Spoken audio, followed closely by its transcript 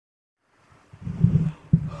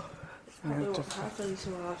Probably won't happen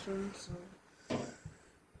so often, so...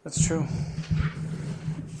 That's true.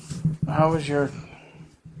 How was your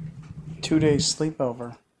 2-day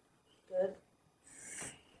sleepover? Good.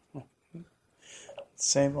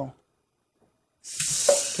 Sable.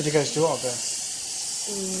 What did you guys do all day?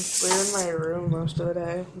 We were in my room most of the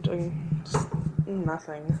day, doing just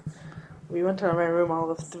nothing. We went to my room all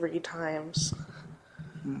of 3 times.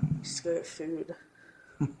 Just to go get food.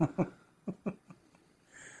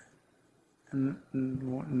 and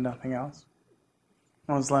nothing else?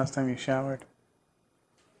 When was the last time you showered?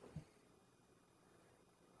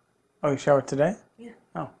 Oh, you showered today? Yeah.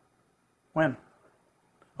 Oh. When?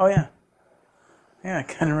 Oh, yeah. Yeah, I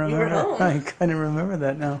kind of remember. You were home. I kind of remember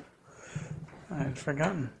that now. I had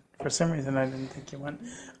forgotten. For some reason, I didn't think you went.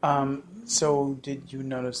 So, did you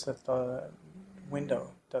notice that the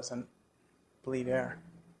window doesn't bleed air?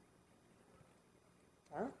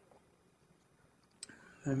 Huh?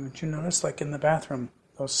 Didn't you notice, like in the bathroom,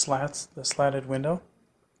 those slats, the slatted window?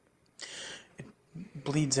 It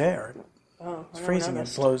bleeds air. Oh, It's freezing.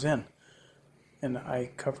 It blows in. And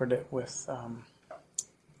I covered it with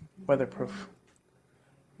weatherproof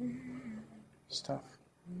stuff.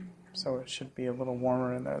 So it should be a little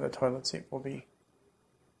warmer in there. The toilet seat will be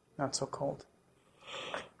not so cold.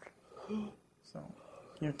 So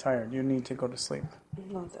you're tired. You need to go to sleep.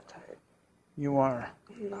 I'm not that tired. You are.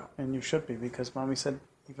 I'm not. And you should be, because Mommy said,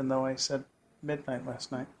 even though I said midnight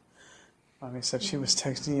last night, Mommy said she was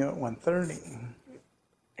texting you at 1:30.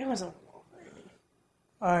 It wasn't 1:30.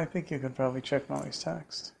 I think you could probably check Mommy's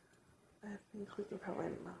text. I think we could probably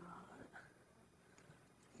not.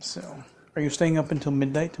 So, are you staying up until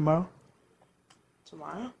midnight tomorrow?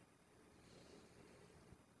 Tomorrow?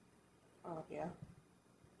 Oh, yeah.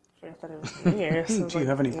 I thought it was New Year's. Do you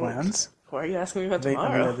have any plans? Why are you asking me about I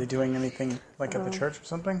tomorrow? mean, are they doing anything like at the church or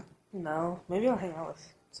something? No. Maybe I'll hang out with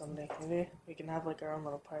somebody. Maybe we can have like our own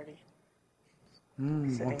little party.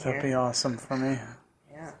 Won't that be awesome for me?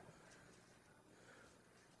 Yeah.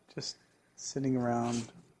 Just sitting around.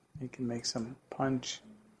 You can make some punch.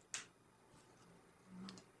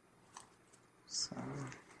 So,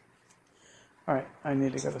 all right, I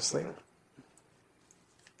need to go to sleep.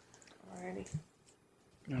 Alrighty.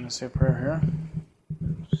 You want to say a prayer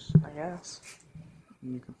here? I guess.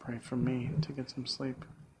 And you could pray for me to get some sleep.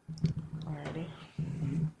 Alrighty.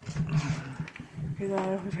 Okay,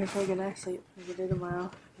 God, we pray for a good night's sleep. A good day tomorrow.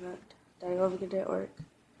 And that Daddy will have a good day at work.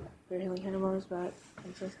 We're healing him on his back.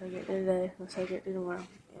 And so I get day today. Let's I get day tomorrow.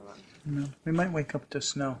 Amen. No, we might wake up to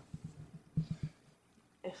snow.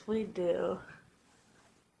 If we do,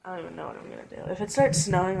 I don't even know what I'm gonna do. If it starts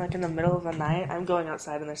snowing like in the middle of the night, I'm going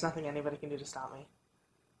outside and there's nothing anybody can do to stop me.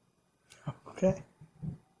 Okay.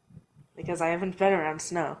 Because I haven't been around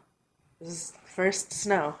snow. This is first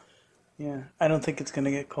snow. Yeah, I don't think it's going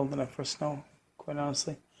to get cold enough for snow, quite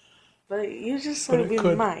honestly. But you just But like it we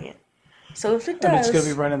could. might. So if it And does, it's going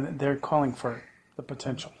to be right in they're calling for the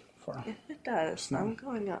potential for if it does, snow. I'm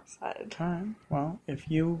going outside. Time. Well,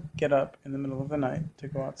 if you get up in the middle of the night to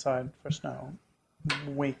go outside for snow,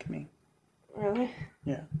 wake me. Really?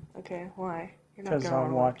 Yeah, Okay, why? You're not because gonna I'll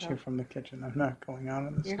wanna watch wake you up. from the kitchen. I'm not going out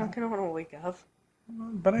in the You're snow. not gonna want to wake up.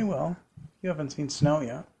 But I will. You haven't seen snow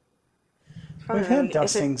yet. It's probably We've had really- if it-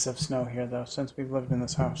 dustings of snow here, though, since we've lived in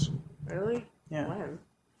this house. Really? Yeah. When?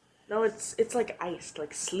 No, it's like ice,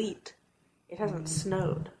 like sleet. It hasn't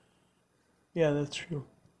snowed. Yeah, that's true.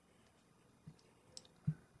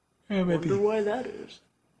 Yeah, maybe. Wonder why that is.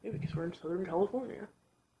 Maybe because we're in Southern California.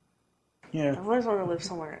 Yeah. I've always wanted to live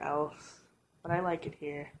somewhere else, but I like it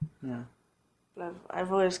here. Yeah. But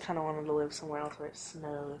I've always kind of wanted to live somewhere else where it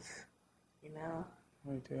snows. You know?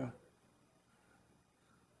 We do.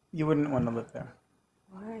 You wouldn't want to live there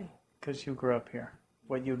Why? because you grew up here.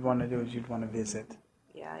 What you'd want to do is you'd want to visit.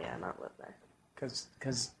 Yeah, not live there.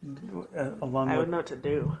 Because along I with would know what to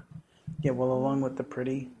do. along with the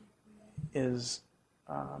pretty is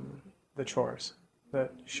the chores, the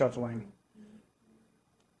shoveling,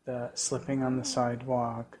 the slipping on the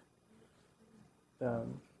sidewalk, the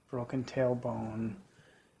broken tailbone,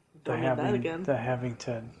 Don't need that again. the having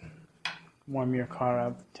to warm your car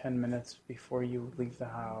up 10 minutes before you leave the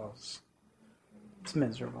house. It's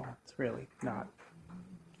miserable. It's really not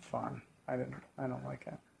fun. I don't like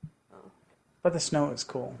it. Oh. But the snow is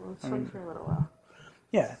cool. Well, it's fun for a little while.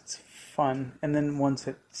 Yeah, it's fun. And then once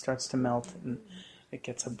it starts to melt and it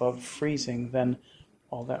gets above freezing, then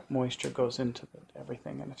all that moisture goes into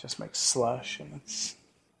everything and it just makes slush and it's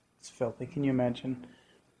filthy. Can you imagine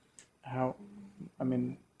how,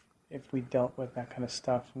 if we dealt with that kind of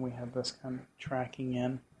stuff and we had this kind of tracking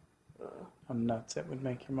in, how nuts it would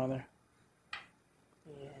make your mother?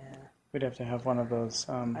 Yeah. We'd have to have one of those.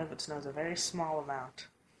 If it snows a very small amount.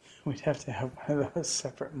 We'd have to have one of those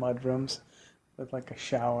separate mud rooms with like a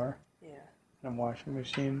shower Yeah. and a washing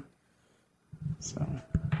machine. So,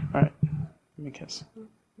 all right, give me a kiss.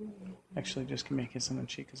 Actually, just give me a kiss on the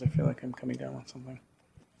cheek because I feel like I'm coming down on something.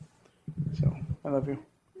 So, I love you.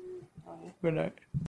 Okay. Good night.